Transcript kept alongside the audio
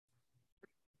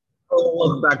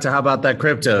Welcome back to How About That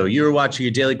Crypto. You're watching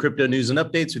your daily crypto news and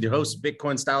updates with your host,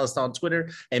 Bitcoin Stylist on Twitter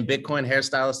and Bitcoin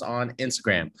Hairstylist on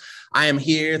Instagram. I am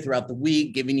here throughout the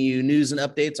week giving you news and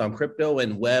updates on crypto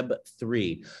and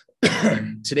Web3.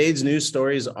 Today's news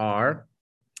stories are,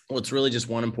 well, it's really just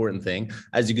one important thing.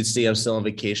 As you can see, I'm still on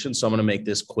vacation, so I'm going to make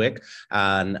this quick.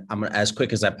 And I'm as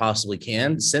quick as I possibly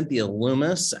can. Cynthia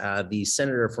Lummis, the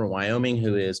senator from Wyoming,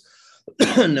 who is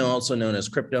also known as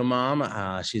Crypto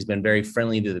Mom. She's been very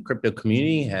friendly to the crypto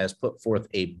community, has put forth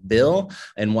a bill.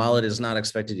 And while it is not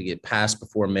expected to get passed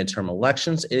before midterm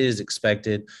elections, it is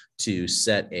expected to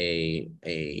set a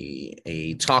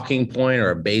talking point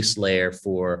or a base layer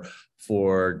for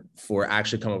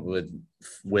actually come up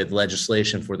with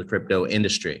legislation for the crypto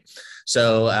industry.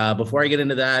 So before I get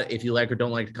into that, if you like or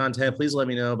don't like the content, please let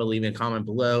me know by leaving a comment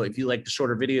below. If you like the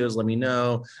shorter videos, let me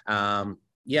know.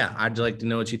 Yeah, I'd like to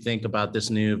know what you think about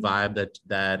this new vibe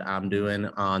that I'm doing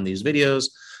on these videos.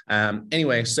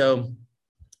 Anyway, so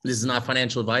this is not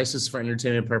financial advice. This is for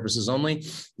entertainment purposes only.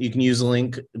 You can use the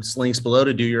links below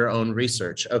to do your own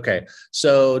research. Okay,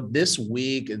 so this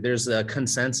week there's a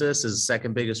consensus is the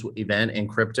second biggest event in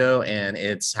crypto, and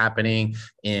it's happening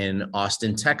in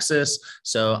Austin, Texas.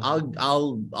 So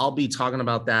I'll be talking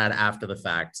about that after the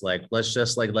fact. Like, let's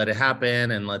just let it happen,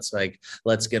 and let's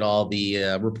get all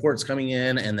the reports coming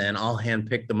in, and then I'll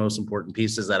handpick the most important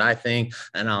pieces that I think,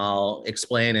 and I'll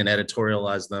explain and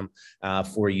editorialize them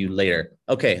for you later.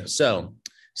 Okay, so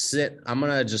I'm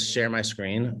gonna just share my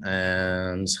screen,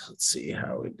 and let's see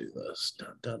how we do this.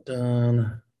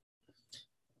 Dun.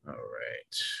 All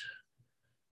right,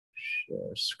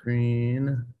 share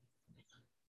screen.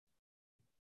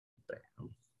 Bam.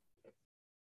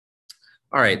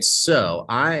 All right, so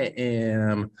I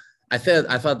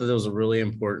thought that was a really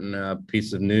important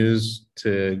piece of news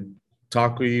to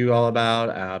talk with you all about.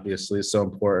 Obviously, it's so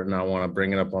important. I want to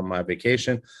bring it up on my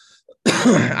vacation.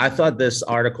 I thought this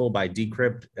article by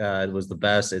Decrypt was the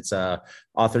best. It's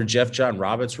author Jeff John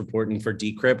Roberts reporting for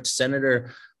Decrypt.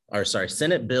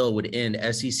 Senate bill would end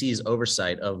SEC's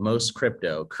oversight of most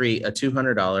crypto, create a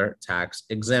 $200 tax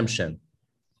exemption.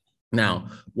 Now,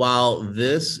 while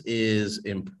this is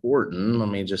important, let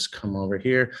me just come over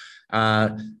here.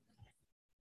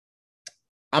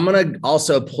 I'm going to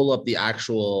also pull up the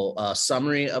actual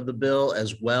summary of the bill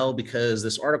as well, because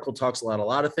this article talks about a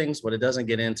lot of things, but it doesn't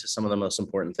get into some of the most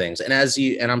important things. And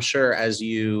I'm sure if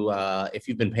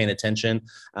you've been paying attention,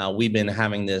 we've been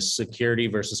having this security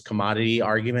versus commodity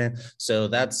argument. So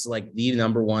that's like the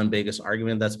number one biggest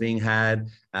argument that's being had,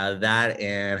 that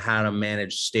and how to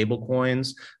manage stable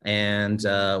coins. And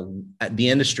the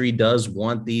industry does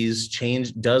want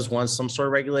some sort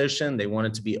of regulation. They want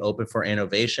it to be open for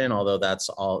innovation, although that's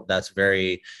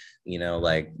very,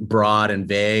 broad and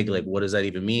vague. Like, what does that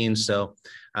even mean? So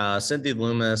Cynthia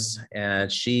Lummis,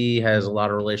 and she has a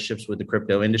lot of relationships with the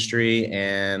crypto industry,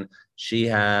 and she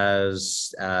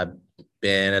has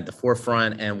been at the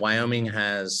forefront, and Wyoming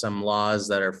has some laws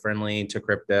that are friendly to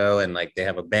crypto, and like they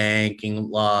have a banking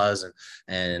laws,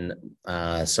 and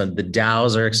so the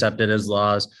DAOs are accepted as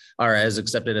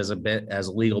accepted as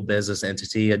a legal business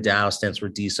entity. A DAO stands for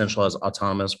Decentralized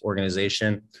Autonomous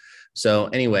Organization. So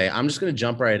anyway, I'm just going to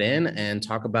jump right in and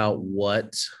talk about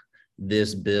what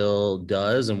this bill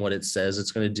does and what it says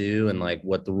it's going to do, and like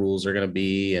what the rules are going to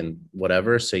be and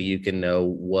whatever, so you can know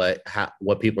what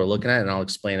people are looking at, and I'll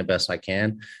explain it best I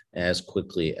can as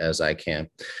quickly as I can.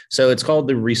 So it's called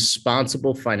the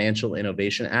Responsible Financial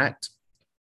Innovation Act.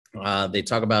 They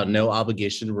talk about no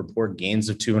obligation to report gains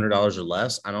of $200 or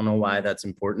less. I don't know why that's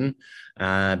important,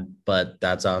 but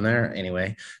that's on there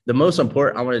anyway. The most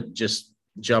important, I want to just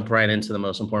jump right into the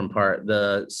most important part.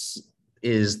 They're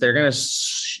going to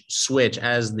switch,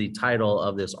 as the title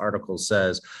of this article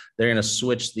says, they're going to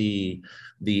switch the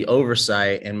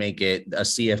oversight and make it a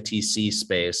CFTC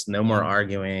space. No more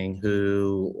arguing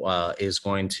who is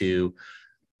going to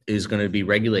be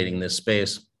regulating this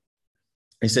space.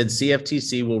 They said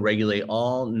CFTC will regulate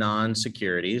all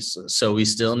non-securities. So we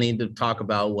still need to talk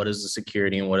about what is a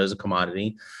security and what is a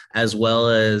commodity, as well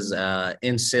as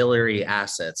ancillary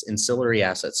assets.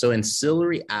 So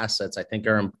ancillary assets, I think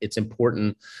it's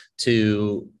important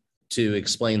to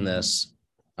explain this.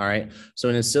 All right. So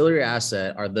an ancillary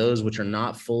asset are those which are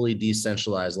not fully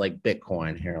decentralized, like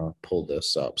Bitcoin. Here, I'll pull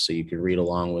this up so you can read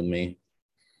along with me.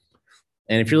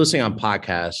 And if you're listening on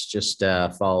podcasts, just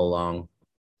follow along.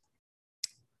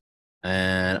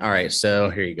 And all right, so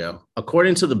here you go.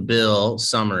 According to the bill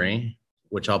summary,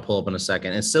 which I'll pull up in a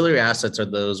second, ancillary assets are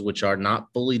those which are not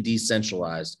fully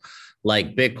decentralized,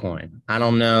 like Bitcoin. I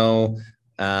don't know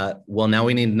Well, now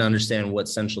we need to understand what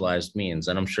centralized means,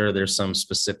 and I'm sure there's some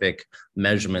specific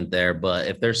measurement there. But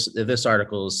if this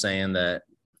article is saying that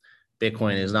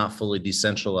Bitcoin is not fully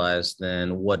decentralized,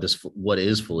 then what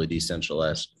is fully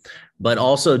decentralized? But it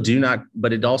also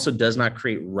does not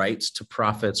create rights to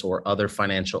profits or other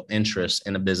financial interests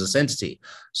in a business entity.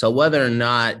 So whether or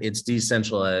not it's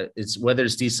decentralized, whether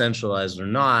it's decentralized or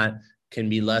not, can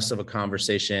be less of a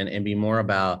conversation and be more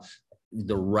about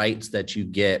the rights that you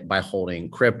get by holding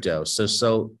crypto.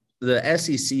 So the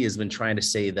SEC has been trying to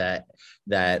say that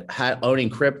buying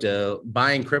crypto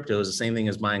is the same thing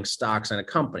as buying stocks in a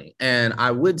company. And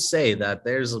I would say that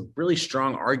there's a really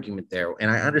strong argument there. And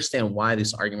I understand why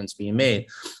this argument's being made,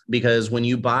 because when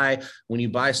you buy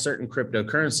certain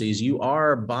cryptocurrencies, you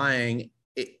are buying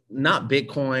not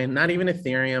Bitcoin, not even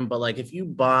Ethereum, but like if you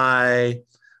buy,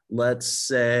 let's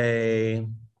say,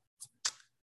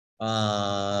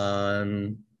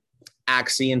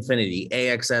 Axie Infinity,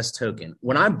 AXS token.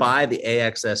 When I buy the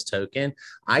AXS token,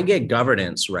 I get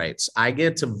governance rights. I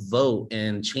get to vote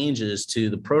in changes to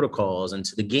the protocols and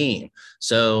to the game.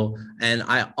 So, and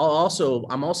I'm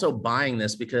also buying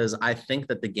this because I think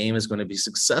that the game is going to be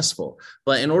successful.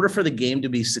 But in order for the game to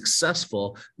be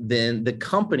successful, then the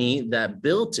company that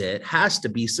built it has to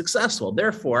be successful.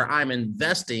 Therefore, I'm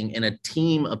investing in a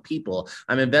team of people.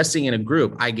 I'm investing in a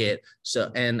group.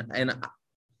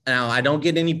 Now, I don't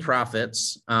get any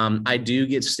profits. I do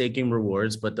get staking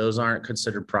rewards, but those aren't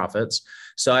considered profits.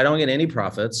 So I don't get any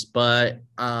profits, but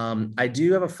I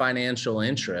do have a financial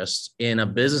interest in a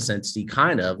business entity,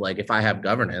 kind of like if I have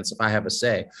governance, if I have a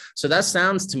say. So that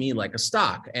sounds to me like a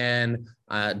stock. And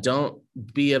don't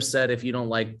be upset if you don't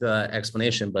like the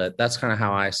explanation, but that's kind of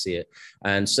how I see it.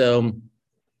 And so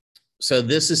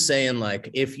this is saying,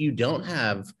 like, if you don't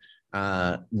have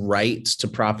rights to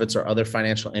profits or other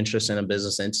financial interests in a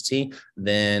business entity,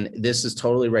 then this is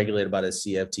totally regulated by the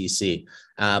CFTC.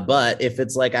 But if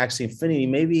it's like Axie Infinity,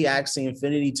 maybe Axie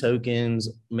Infinity tokens,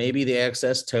 maybe the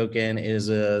XS token is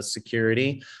a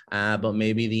security, but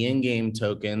maybe the in-game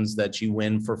tokens that you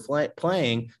win for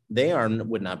playing,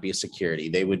 would not be a security.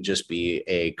 They would just be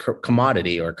a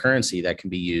commodity or currency that can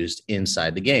be used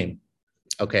inside the game.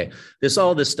 Okay,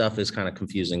 all this stuff is kind of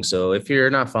confusing. So if you're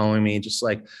not following me, just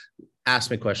like ask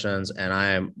me questions and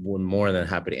I am more than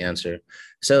happy to answer.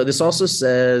 So this also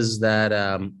says that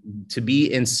to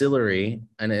be an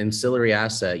ancillary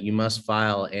asset, you must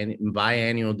file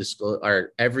biannual disclosure,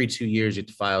 or every 2 years you have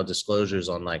to file disclosures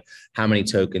on like how many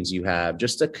tokens you have,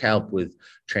 just to help with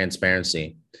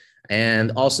transparency.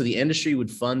 And also the industry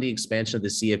would fund the expansion of the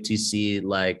CFTC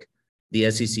like the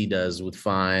SEC does with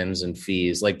fines and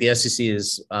fees. Like the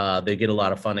SEC they get a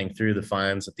lot of funding through the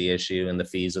fines that they issue and the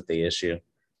fees that they issue.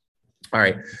 All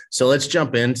right, so let's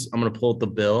jump in. I'm going to pull up the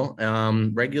bill.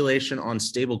 Regulation on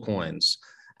stable coins.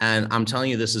 And I'm telling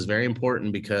you, this is very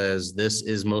important because this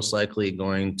is most likely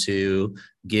going to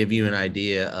give you an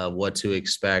idea of what to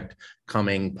expect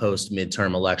coming post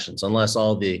midterm elections, unless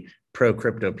all the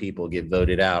pro-crypto people get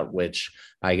voted out, which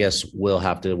I guess we'll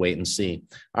have to wait and see.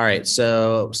 All right,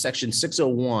 so Section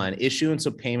 601, issuance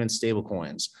of payment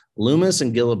stablecoins. Lummis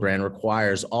and Gillibrand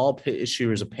requires all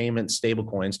issuers of payment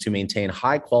stablecoins to maintain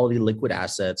high-quality liquid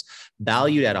assets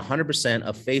valued at 100%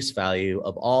 of face value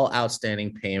of all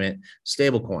outstanding payment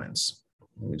stablecoins.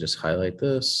 Let me just highlight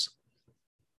this.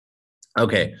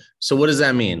 Okay, so what does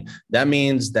that mean? That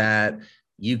means that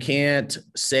you can't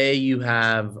say you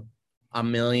have $1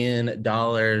 million,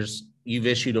 you've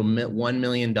issued $1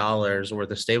 million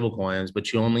worth of stable coins,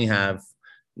 but you only have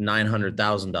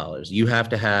 $900,000. You have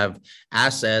to have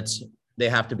assets. They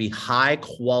have to be high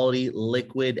quality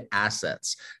liquid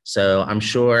assets. So I'm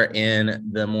sure in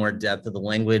the more depth of the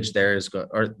language, of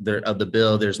the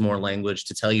bill, there's more language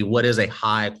to tell you what is a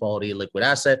high quality liquid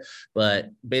asset. But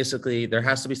basically, there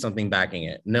has to be something backing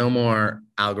it. No more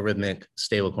algorithmic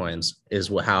stablecoins is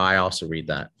how I also read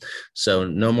that. So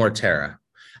no more Terra.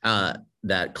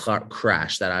 That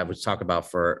crash that I would talk about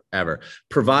forever.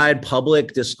 Provide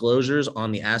public disclosures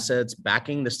on the assets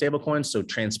backing the stablecoins. So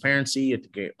transparency, you have to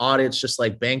get audits just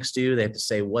like banks do. They have to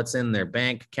say what's in their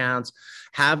bank accounts.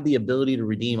 Have the ability to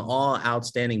redeem all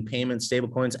outstanding payment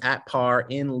stablecoins at par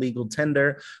in legal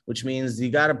tender, which means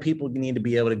people need to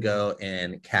be able to go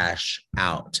and cash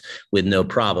out with no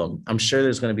problem. I'm sure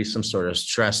there's going to be some sort of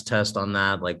stress test on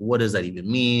that. Like, what does that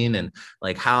even mean? And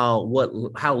like how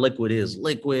liquid is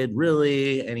liquid really?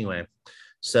 Anyway,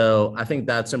 So I think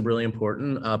that's a really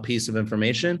important piece of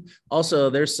information. Also,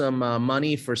 there's some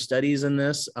money for studies in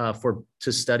this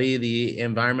to study the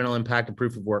environmental impact of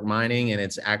proof of work mining and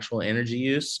its actual energy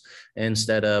use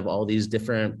instead of all these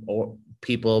different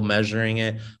people measuring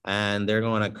it. And they're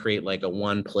going to create like a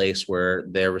one place where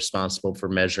they're responsible for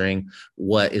measuring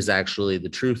what is actually the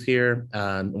truth here.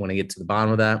 I want to get to the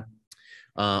bottom of that.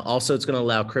 Also, it's going to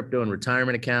allow crypto and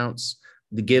retirement accounts.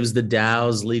 It gives the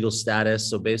DAOs legal status.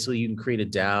 So basically, you can create a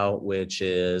DAO, which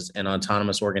is an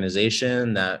autonomous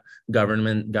organization that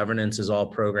governance is all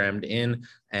programmed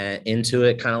into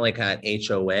it, kind of like an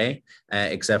HOA,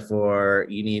 except for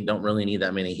don't really need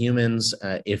that many humans,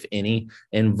 if any,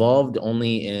 involved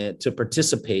only to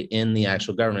participate in the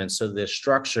actual governance. So the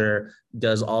structure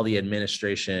does all the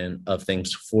administration of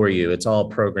things for you. It's all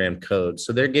programmed code.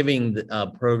 So they're giving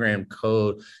the programmed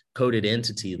coded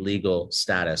entity legal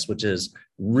status, which is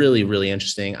really, really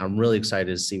interesting. I'm really excited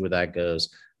to see where that goes.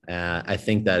 I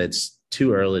think that it's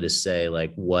too early to say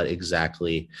like what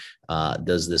exactly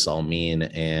does this all mean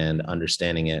and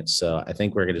understanding it. So I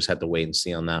think we're gonna just have to wait and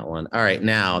see on that one. All right,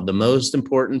 now the most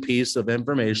important piece of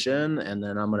information, and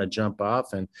then I'm gonna jump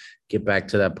off and get back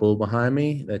to that pool behind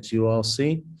me that you all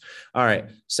see. All right,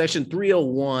 section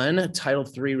 301, title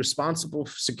 3, responsible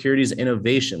securities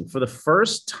innovation. For the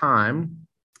first time,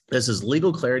 this is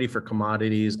legal clarity for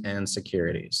commodities and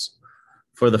securities.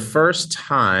 For the first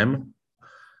time,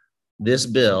 this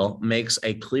bill makes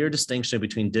a clear distinction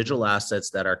between digital assets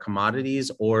that are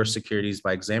commodities or securities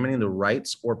by examining the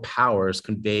rights or powers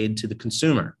conveyed to the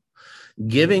consumer,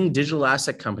 giving digital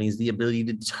asset companies the ability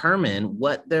to determine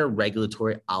what their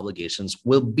regulatory obligations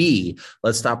will be.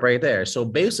 Let's stop right there. So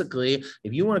basically,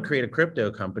 if you want to create a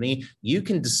crypto company, you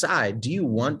can decide, do you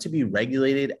want to be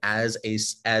regulated as a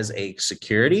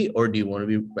security, or do you want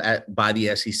to be by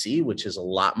the SEC, which is a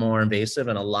lot more invasive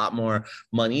and a lot more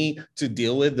money to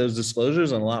deal with those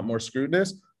disclosures and a lot more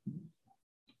scrutinous?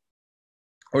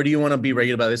 Or do you want to be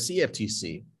regulated by the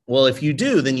CFTC? Well, if you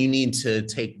do, then you need to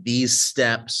take these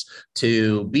steps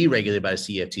to be regulated by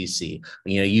CFTC.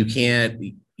 You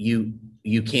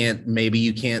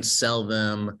can't sell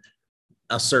them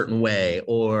a certain way,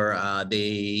 or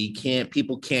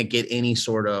people can't get any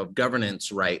sort of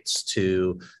governance rights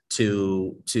to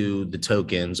the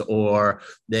tokens, or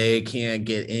they can't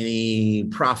get any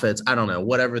profits. I don't know,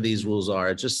 whatever these rules are.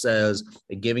 It just says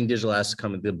giving digital asset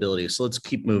companies the ability. So let's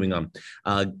keep moving on.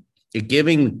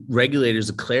 Giving regulators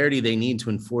the clarity they need to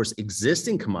enforce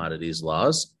existing commodities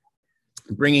laws,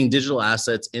 bringing digital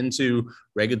assets into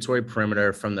regulatory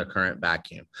perimeter from the current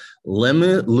vacuum.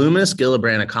 Lummis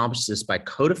Gillibrand accomplished this by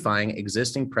codifying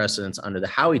existing precedents under the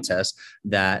Howey test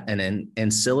that an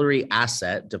ancillary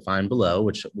asset defined below,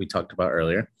 which we talked about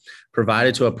earlier,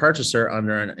 provided to a purchaser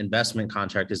under an investment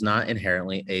contract is not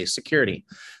inherently a security.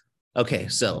 Okay,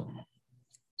 so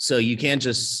you can't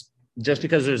just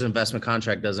because there's an investment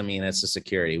contract doesn't mean it's a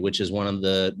security, which is one of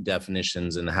the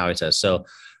definitions in the Howey test. So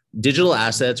digital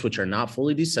assets, which are not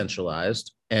fully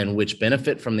decentralized and which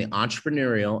benefit from the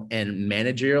entrepreneurial and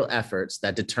managerial efforts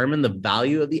that determine the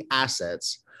value of the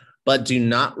assets, but do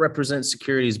not represent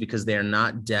securities because they are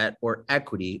not debt or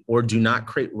equity, or do not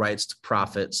create rights to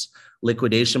profits,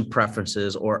 liquidation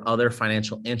preferences, or other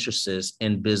financial interests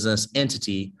in business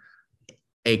entity,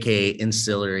 aka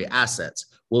ancillary assets,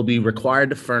 will be required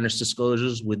to furnish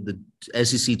disclosures with the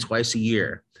SEC twice a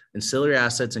year. Ancillary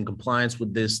assets in compliance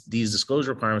with these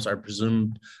disclosure requirements are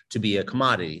presumed to be a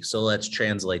commodity. So let's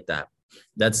translate that.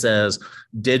 That says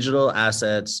digital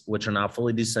assets which are not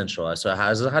fully decentralized. So it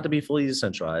has to be fully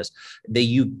decentralized.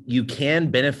 You can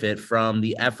benefit from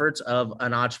the efforts of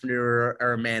an entrepreneur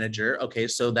or a manager. Okay,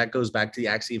 so that goes back to the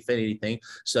Axie Infinity thing.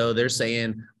 So they're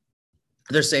saying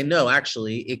no,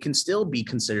 actually, it can still be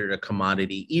considered a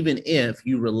commodity, even if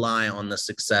you rely on the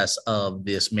success of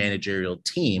this managerial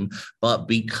team. But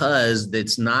because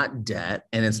it's not debt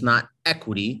and it's not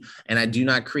equity, and I do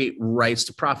not create rights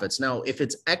to profits. Now, if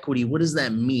it's equity, what does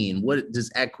that mean? What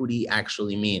does equity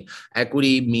actually mean?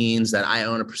 Equity means that I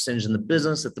own a percentage in the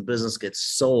business. If the business gets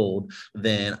sold,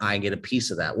 then I get a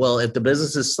piece of that. Well, if the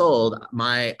business is sold,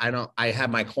 I have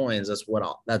my coins.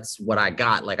 That's what I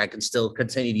got. Like I can still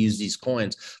continue to use these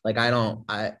coins. Like I don't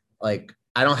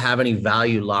have any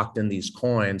value locked in these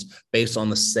coins based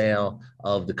on the sale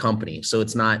of the company. So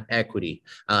it's not equity.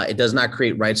 It does not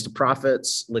create rights to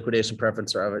profits, liquidation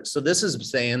preference, or other. So this is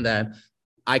saying that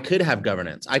I could have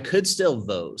governance. I could still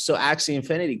vote. So Axie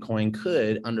Infinity coin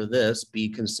could, under this, be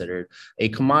considered a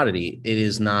commodity. It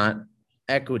is not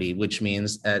equity, which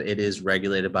means that it is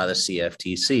regulated by the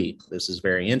CFTC. This is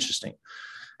very interesting.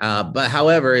 But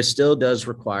however, it still does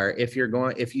require, if you're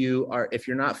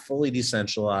not fully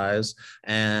decentralized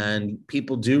and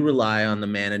people do rely on the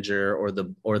manager or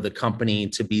the company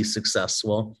to be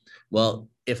successful, well,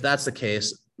 if that's the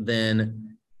case,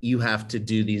 then you have to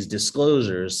do these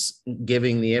disclosures,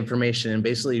 giving the information and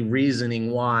basically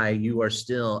reasoning why you are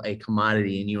still a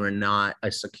commodity and you are not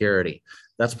a security.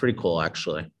 That's pretty cool,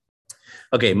 actually.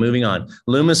 Okay, moving on.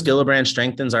 Lummis Gillibrand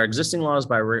strengthens our existing laws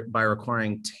by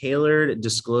requiring tailored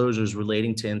disclosures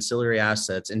relating to ancillary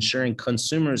assets, ensuring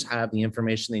consumers have the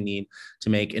information they need to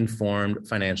make informed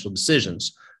financial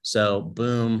decisions. So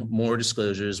boom, more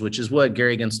disclosures, which is what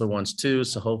Gary Gensler wants too.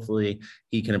 So hopefully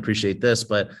he can appreciate this,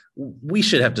 but we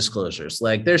should have disclosures.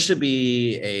 Like there should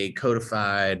be a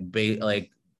codified,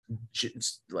 like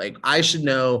I should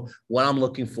know what I'm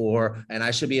looking for and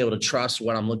I should be able to trust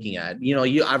what I'm looking at.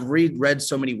 I've read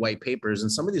so many white papers,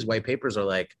 and some of these white papers are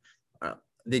like,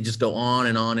 they just go on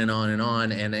and on and on and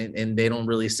on, and they don't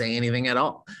really say anything at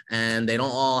all, and they don't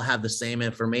all have the same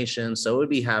information. So it would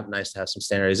be nice to have some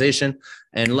standardization.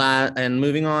 And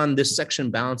moving on, this section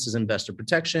balances investor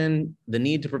protection, the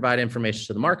need to provide information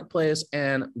to the marketplace,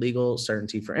 and legal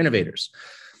certainty for innovators.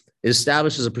 It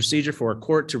establishes a procedure for a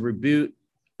court to rebut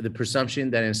the presumption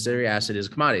that an ancillary asset is a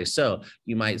commodity. So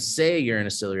you might say you're an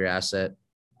ancillary asset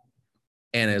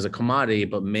and as a commodity,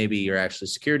 but maybe you're actually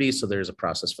security. So there's a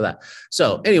process for that.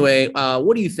 So anyway,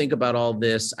 what do you think about all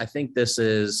this? I think this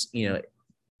is,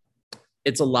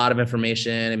 it's a lot of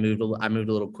information. I moved a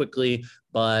little quickly,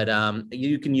 but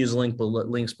you can use links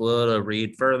below to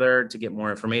read further to get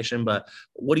more information. But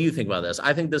what do you think about this?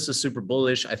 I think this is super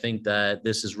bullish. I think that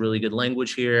this is really good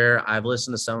language here. I've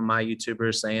listened to some of my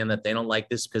YouTubers saying that they don't like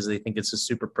this because they think it's a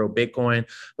super pro Bitcoin.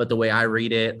 But the way I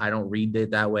read it, I don't read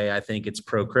it that way. I think it's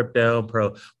pro crypto,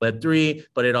 pro Web3,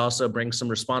 but it also brings some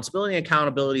responsibility and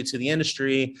accountability to the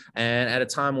industry. And at a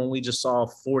time when we just saw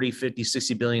 40, 50,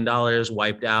 $60 billion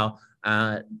wiped out,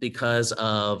 because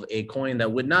of a coin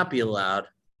that would not be allowed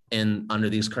under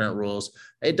these current rules,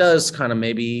 it does kind of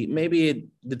maybe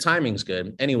the timing's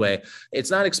good. Anyway, it's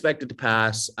not expected to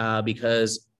pass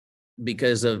because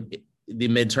of the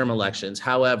midterm elections.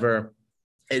 However,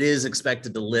 it is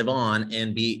expected to live on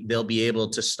and they'll be able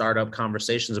to start up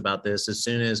conversations about this as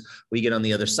soon as we get on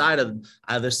the other side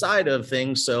of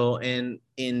things. So in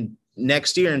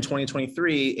next year in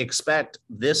 2023, expect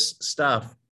this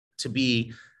stuff to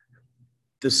be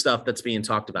the stuff that's being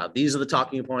talked about. These are the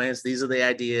talking points. These are the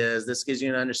ideas. This gives you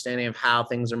an understanding of how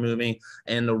things are moving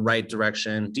in the right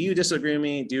direction. Do you disagree with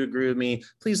me? Do you agree with me?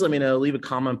 Please let me know. Leave a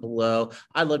comment below.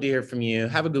 I'd love to hear from you.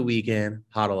 Have a good weekend.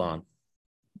 Hodl on.